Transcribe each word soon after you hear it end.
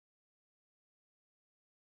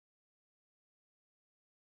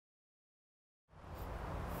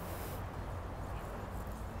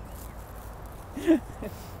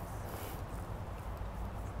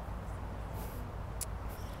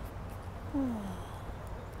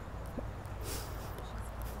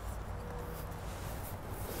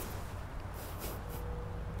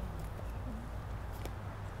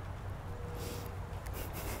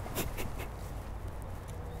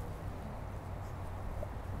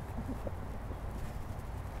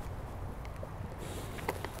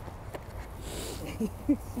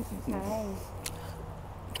Hi.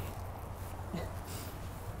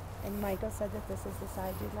 And Michael said that this is the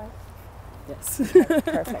side you'd like? Yes.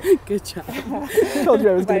 Perfect. Good job. I told you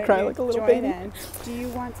I was going to cry like a little baby. In. Do you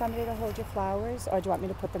want somebody to hold your flowers, or do you want me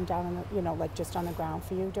to put them down on the, like just on the ground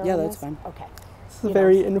for you during Yeah, that's this? fine. Okay. It's a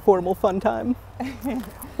very informal, fun time.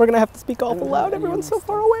 We're going to have to speak awful loud. Everyone's so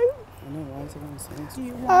far away. I know, why is it going to say? Do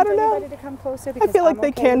you want I don't know. everybody to come closer? I feel like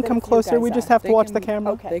they can come closer. We just have to watch the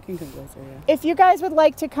camera. Okay. They can come closer, yeah. If you guys would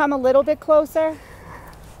like to come a little bit closer.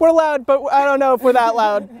 We're loud, but I don't know if we're that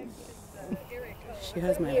loud. She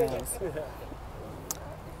has my vows.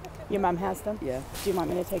 Your mom has them? Yeah. Do you want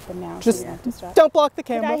me to take them now? Just so you don't distract? don't block the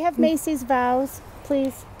Could camera. I have Macy's vows,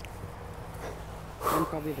 please? I'm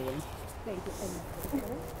probably the one. Thank you.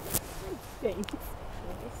 Thanks.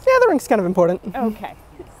 Yeah, the ring's kind of important. Okay.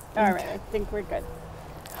 All right. I think we're good.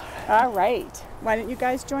 All right. Why don't you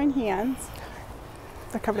guys join hands?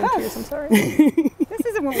 They're covered in tears, I'm sorry. This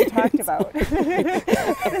isn't what we talked about.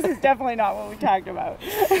 This is definitely not what we talked about.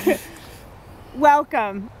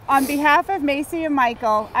 Welcome. On behalf of Macy and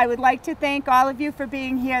Michael, I would like to thank all of you for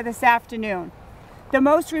being here this afternoon. The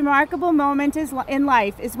most remarkable moment in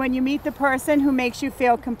life is when you meet the person who makes you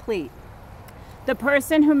feel complete. The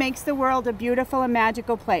person who makes the world a beautiful and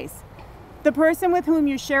magical place. The person with whom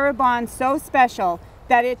you share a bond so special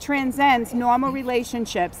that it transcends normal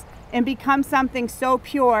relationships and becomes something so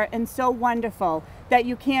pure and so wonderful that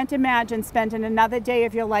you can't imagine spending another day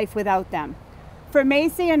of your life without them. For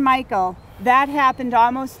Macy and Michael, that happened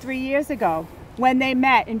almost 3 years ago when they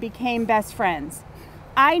met and became best friends.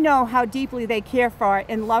 I know how deeply they care for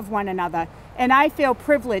and love one another, and I feel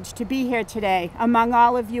privileged to be here today among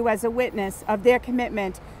all of you as a witness of their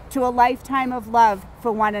commitment to a lifetime of love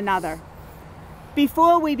for one another.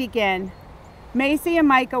 Before we begin, Macy and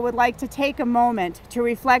Michael would like to take a moment to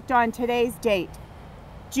reflect on today's date,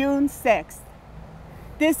 June 6th.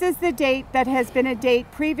 This is the date that has been a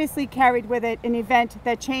date previously carried with it an event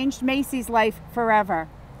that changed Macy's life forever.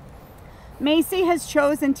 Macy has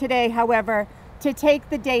chosen today, however, to take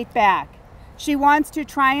the date back. She wants to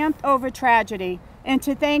triumph over tragedy and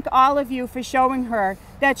to thank all of you for showing her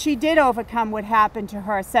that she did overcome what happened to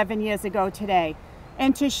her 7 years ago today,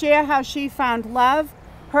 and to share how she found love,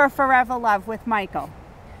 her forever love, with Michael.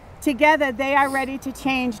 Together, they are ready to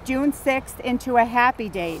change June 6th into a happy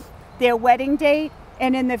date, their wedding date,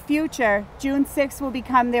 and in the future, June 6th will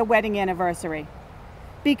become their wedding anniversary.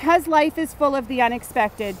 Because life is full of the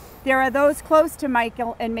unexpected, there are those close to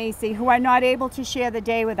Michael and Macy who are not able to share the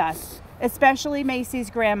day with us, especially Macy's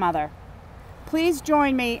grandmother. Please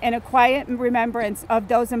join me in a quiet remembrance of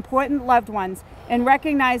those important loved ones and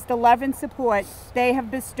recognize the love and support they have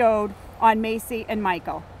bestowed on Macy and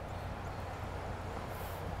Michael.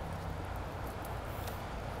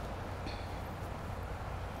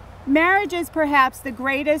 Marriage is perhaps the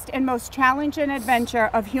greatest and most challenging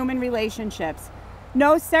adventure of human relationships.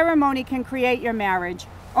 No ceremony can create your marriage.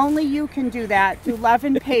 Only you can do that through love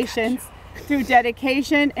and patience, through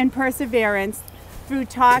dedication and perseverance, through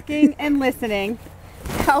talking and listening,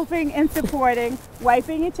 helping and supporting,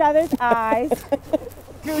 wiping each other's eyes,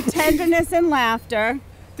 through tenderness and laughter,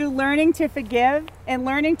 through learning to forgive and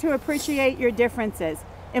learning to appreciate your differences,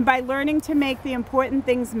 and by learning to make the important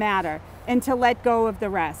things matter and to let go of the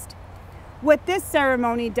rest. What this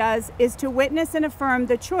ceremony does is to witness and affirm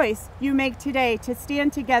the choice you make today to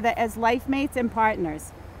stand together as life mates and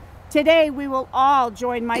partners. Today, we will all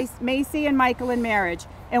join Macy and Michael in marriage,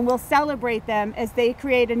 and we'll celebrate them as they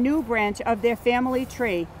create a new branch of their family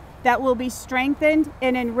tree that will be strengthened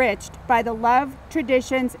and enriched by the love,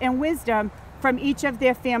 traditions, and wisdom from each of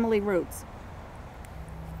their family roots.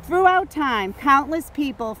 Throughout time, countless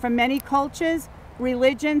people from many cultures,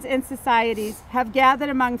 religions, and societies have gathered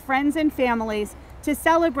among friends and families to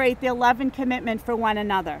celebrate their love and commitment for one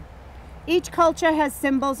another. Each culture has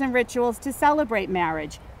symbols and rituals to celebrate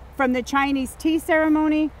marriage, from the Chinese tea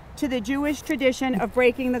ceremony to the Jewish tradition of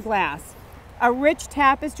breaking the glass. A rich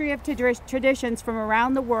tapestry of traditions from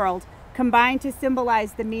around the world combine to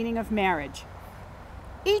symbolize the meaning of marriage.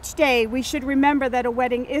 Each day, we should remember that a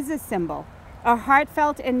wedding is a symbol, a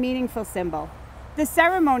heartfelt and meaningful symbol. The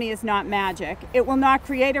ceremony is not magic. It will not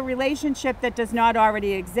create a relationship that does not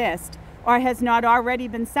already exist or has not already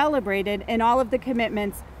been celebrated in all of the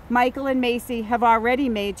commitments Michael and Macy have already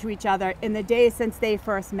made to each other in the days since they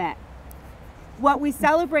first met. What we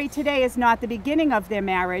celebrate today is not the beginning of their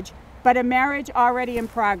marriage, but a marriage already in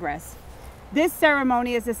progress. This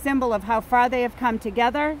ceremony is a symbol of how far they have come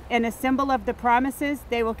together and a symbol of the promises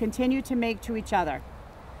they will continue to make to each other.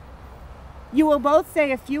 You will both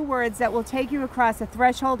say a few words that will take you across a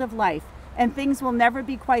threshold of life, and things will never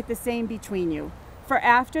be quite the same between you. For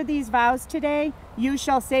after these vows today, you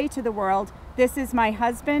shall say to the world, "This is my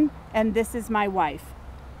husband and this is my wife."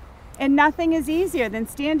 And nothing is easier than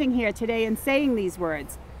standing here today and saying these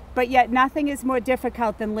words, but yet nothing is more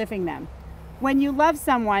difficult than living them. When you love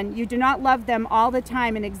someone, you do not love them all the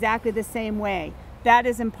time in exactly the same way. That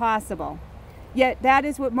is impossible. Yet that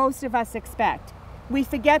is what most of us expect. We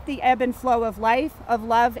forget the ebb and flow of life, of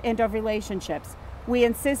love, and of relationships. We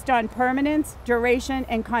insist on permanence, duration,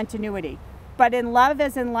 and continuity. But in love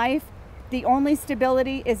as in life, the only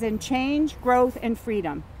stability is in change, growth, and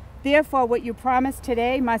freedom. Therefore, what you promise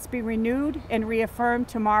today must be renewed and reaffirmed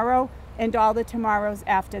tomorrow and all the tomorrows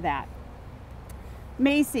after that.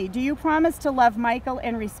 Macy, do you promise to love Michael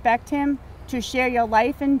and respect him, to share your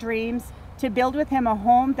life and dreams, to build with him a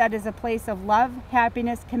home that is a place of love,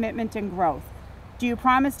 happiness, commitment, and growth? Do you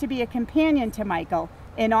promise to be a companion to Michael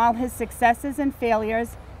in all his successes and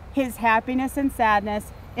failures, his happiness and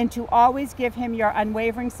sadness, and to always give him your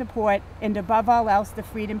unwavering support and above all else the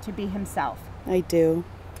freedom to be himself? I do.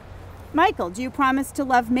 Michael, do you promise to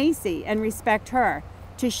love Macy and respect her,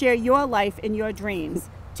 to share your life and your dreams,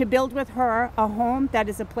 to build with her a home that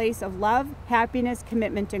is a place of love, happiness,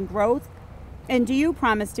 commitment, and growth? And do you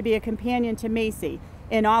promise to be a companion to Macy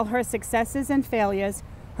in all her successes and failures,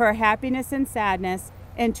 her happiness and sadness,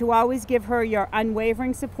 and to always give her your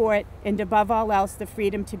unwavering support and above all else the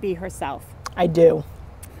freedom to be herself? I do.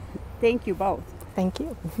 Thank you both. Thank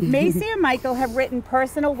you. Macy and Michael have written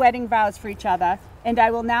personal wedding vows for each other, and I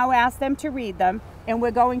will now ask them to read them, and we're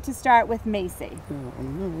going to start with Macy. Oh,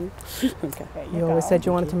 no. Okay. There You always said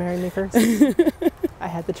you wanted to marry me first. I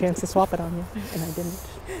had the chance to swap it on you, and I didn't.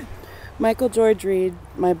 Michael George Reed,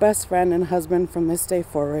 my best friend and husband from this day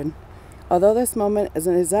forward. Although this moment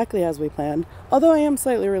isn't exactly as we planned, although I am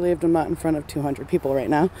slightly relieved I'm not in front of 200 people right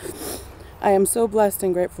now, I am so blessed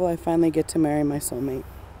and grateful I finally get to marry my soulmate.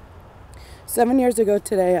 7 years ago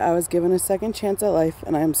today, I was given a second chance at life,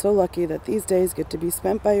 and I am so lucky that these days get to be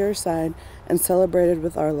spent by your side and celebrated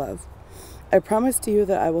with our love. I promise to you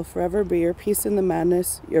that I will forever be your peace in the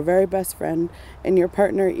madness, your very best friend, and your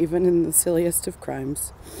partner even in the silliest of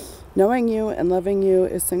crimes. Knowing you and loving you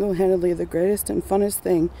is single-handedly the greatest and funnest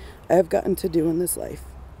thing I have gotten to do in this life.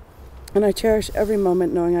 And I cherish every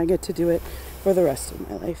moment knowing I get to do it for the rest of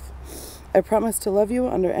my life. I promise to love you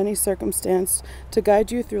under any circumstance, to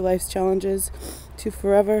guide you through life's challenges, to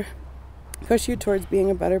forever push you towards being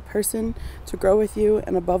a better person, to grow with you,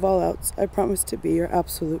 and above all else, I promise to be your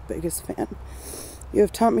absolute biggest fan. You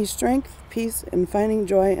have taught me strength, peace, and finding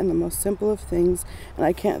joy in the most simple of things, and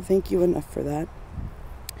I can't thank you enough for that.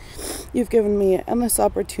 You've given me endless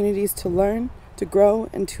opportunities to learn, to grow,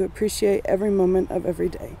 and to appreciate every moment of every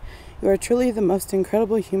day. You are truly the most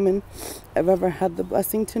incredible human I've ever had the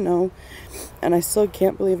blessing to know, and I still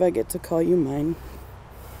can't believe I get to call you mine.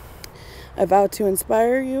 I vow to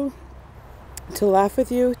inspire you, to laugh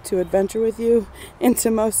with you, to adventure with you, and to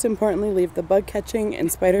most importantly leave the bug catching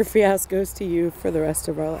and spider fiascos to you for the rest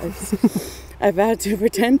of our lives. I vow to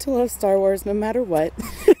pretend to love Star Wars no matter what,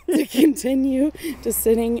 to continue to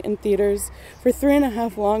sitting in theaters for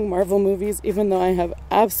 3.5 long Marvel movies even though I have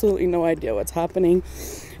absolutely no idea what's happening,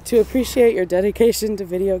 to appreciate your dedication to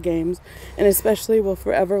video games, and especially will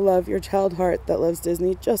forever love your child heart that loves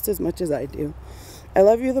Disney just as much as I do. I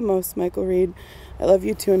love you the most, Michael Reed. I love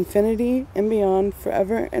you to infinity and beyond,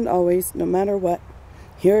 forever and always, no matter what.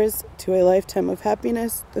 Here is to a lifetime of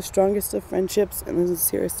happiness, the strongest of friendships, and the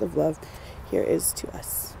sincerest of love. Here is to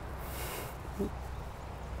us.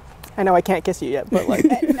 I know I can't kiss you yet, but like...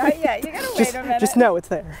 Not yet. You gotta wait a minute. Just know it's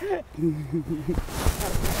there.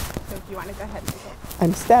 So if you want to go ahead, Michael.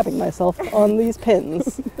 I'm stabbing myself on these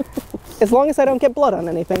pins. As long as I don't get blood on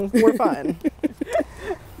anything, we're fine.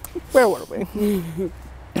 Where were we?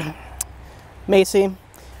 Macy,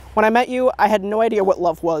 when I met you, I had no idea what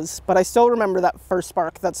love was, but I still remember that first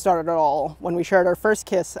spark that started it all when we shared our first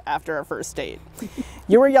kiss after our first date.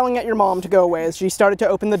 You were yelling at your mom to go away as she started to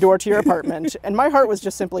open the door to your apartment, and my heart was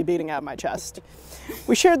just simply beating out my chest.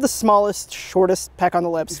 We shared the smallest, shortest peck on the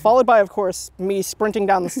lips, followed by, of course, me sprinting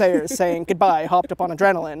down the stairs saying goodbye, hopped up on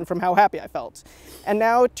adrenaline from how happy I felt. And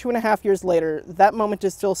now, 2.5 years later, that moment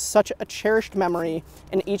is still such a cherished memory,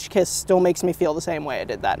 and each kiss still makes me feel the same way I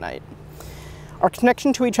did that night. Our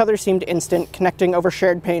connection to each other seemed instant, connecting over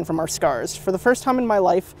shared pain from our scars. For the first time in my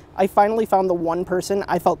life, I finally found the one person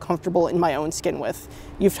I felt comfortable in my own skin with.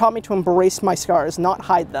 You've taught me to embrace my scars, not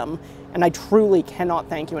hide them, and I truly cannot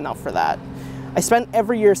thank you enough for that. I spent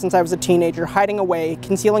every year since I was a teenager hiding away,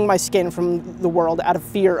 concealing my skin from the world out of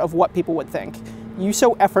fear of what people would think. You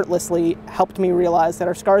so effortlessly helped me realize that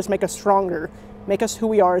our scars make us stronger, make us who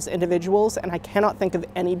we are as individuals, and I cannot think of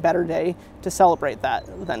any better day to celebrate that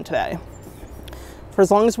than today. For as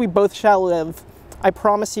long as we both shall live, I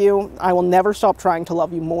promise you I will never stop trying to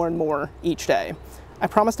love you more and more each day. I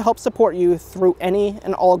promise to help support you through any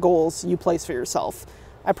and all goals you place for yourself.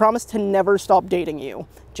 I promise to never stop dating you.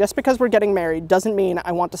 Just because we're getting married doesn't mean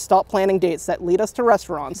I want to stop planning dates that lead us to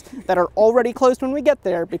restaurants that are already closed when we get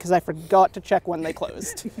there because I forgot to check when they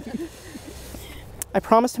closed. I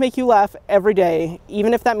promise to make you laugh every day,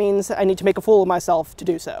 even if that means I need to make a fool of myself to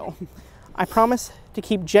do so. I promise to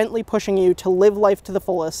keep gently pushing you to live life to the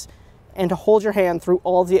fullest and to hold your hand through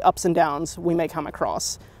all the ups and downs we may come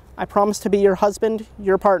across. I promise to be your husband,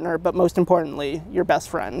 your partner, but most importantly, your best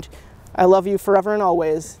friend. I love you forever and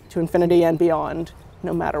always, to infinity and beyond,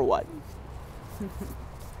 no matter what. Don't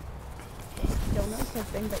know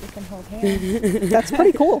something, but you can hold hands. That's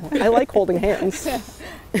pretty cool. I like holding hands. So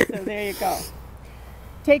there you go.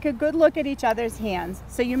 Take a good look at each other's hands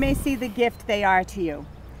so you may see the gift they are to you.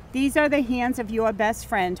 These are the hands of your best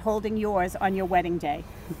friend holding yours on your wedding day.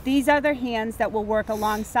 These are the hands that will work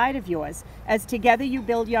alongside of yours as together you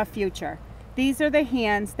build your future. These are the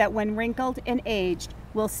hands that when wrinkled and aged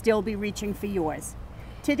will still be reaching for yours.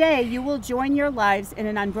 Today you will join your lives in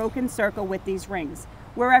an unbroken circle with these rings.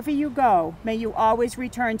 Wherever you go, may you always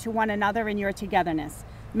return to one another in your togetherness.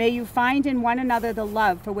 May you find in one another the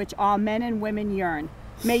love for which all men and women yearn.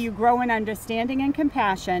 May you grow in understanding and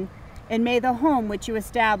compassion, and may the home which you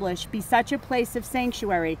establish be such a place of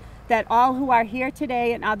sanctuary that all who are here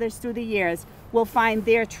today and others through the years will find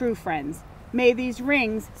their true friends. May these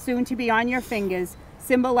rings, soon to be on your fingers,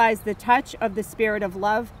 symbolize the touch of the spirit of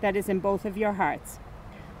love that is in both of your hearts.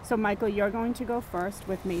 So Michael, you're going to go first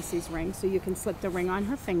with Macy's ring, so you can slip the ring on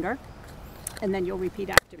her finger, and then you'll repeat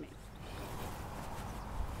after me.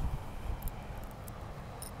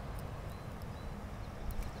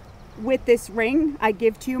 With this ring, I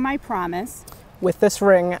give to you my promise. With this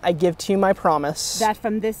ring, I give to you my promise. That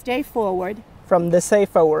from this day forward. From this day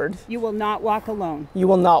forward. You will not walk alone. You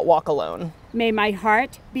will not walk alone. May my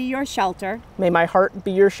heart be your shelter. May my heart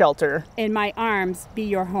be your shelter. And my arms be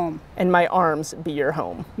your home. And my arms be your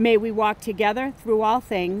home. May we walk together through all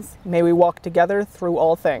things. May we walk together through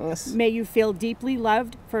all things. May you feel deeply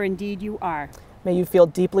loved, for indeed you are. May you feel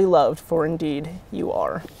deeply loved, for indeed you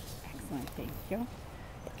are. Excellent, thank you.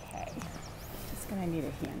 Okay, just gonna need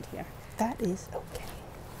a hand here. That is okay.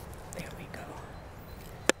 There we go.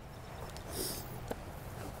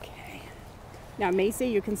 Okay. Now, Macy,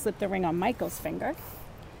 you can slip the ring on Michael's finger,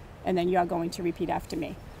 and then you're going to repeat after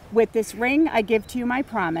me. With this ring, I give to you my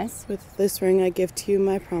promise. With this ring, I give to you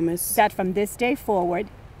my promise. That from this day forward.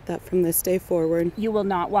 That from this day forward. You will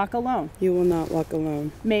not walk alone. You will not walk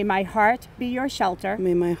alone. May my heart be your shelter.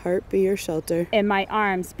 May my heart be your shelter. And my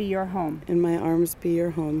arms be your home. And my arms be your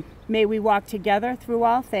home. May we walk together through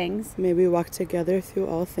all things. May we walk together through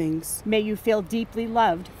all things. May you feel deeply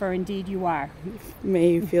loved, for indeed you are. May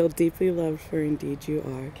you feel deeply loved, for indeed you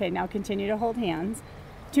are. Okay, now continue to hold hands.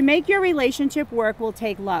 To make your relationship work will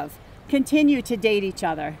take love. Continue to date each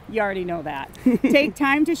other. You already know that. Take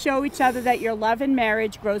time to show each other that your love and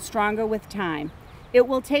marriage grows stronger with time. It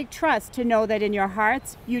will take trust to know that in your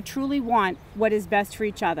hearts, you truly want what is best for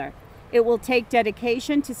each other. It will take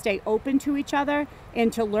dedication to stay open to each other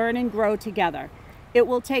and to learn and grow together. It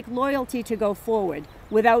will take loyalty to go forward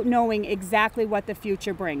without knowing exactly what the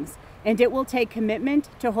future brings. And it will take commitment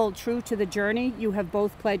to hold true to the journey you have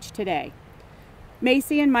both pledged today.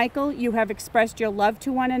 Macy and Michael, you have expressed your love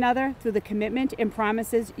to one another through the commitment and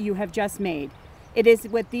promises you have just made. It is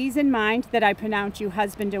with these in mind that I pronounce you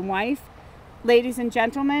husband and wife. Ladies and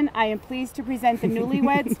gentlemen, I am pleased to present the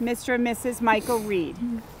newlyweds, Mr. and Mrs. Michael Reed.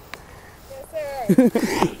 Yes, sir.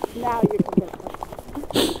 Now you can get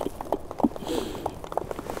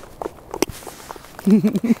There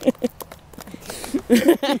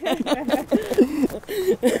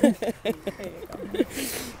you go.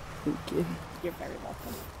 Thank you. You're very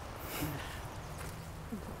welcome.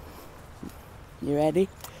 You ready?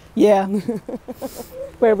 Yeah.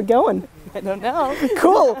 Where are we going? I don't know.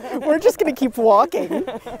 Cool. We're just going to keep walking.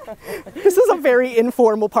 This is a very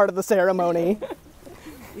informal part of the ceremony.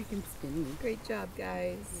 You can spin me. Great job,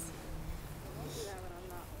 guys.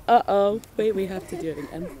 Uh-oh. Wait, we have to do it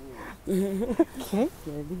again. Okay.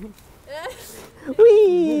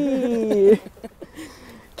 Whee!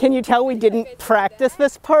 Can you tell we didn't practice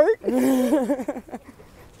this part?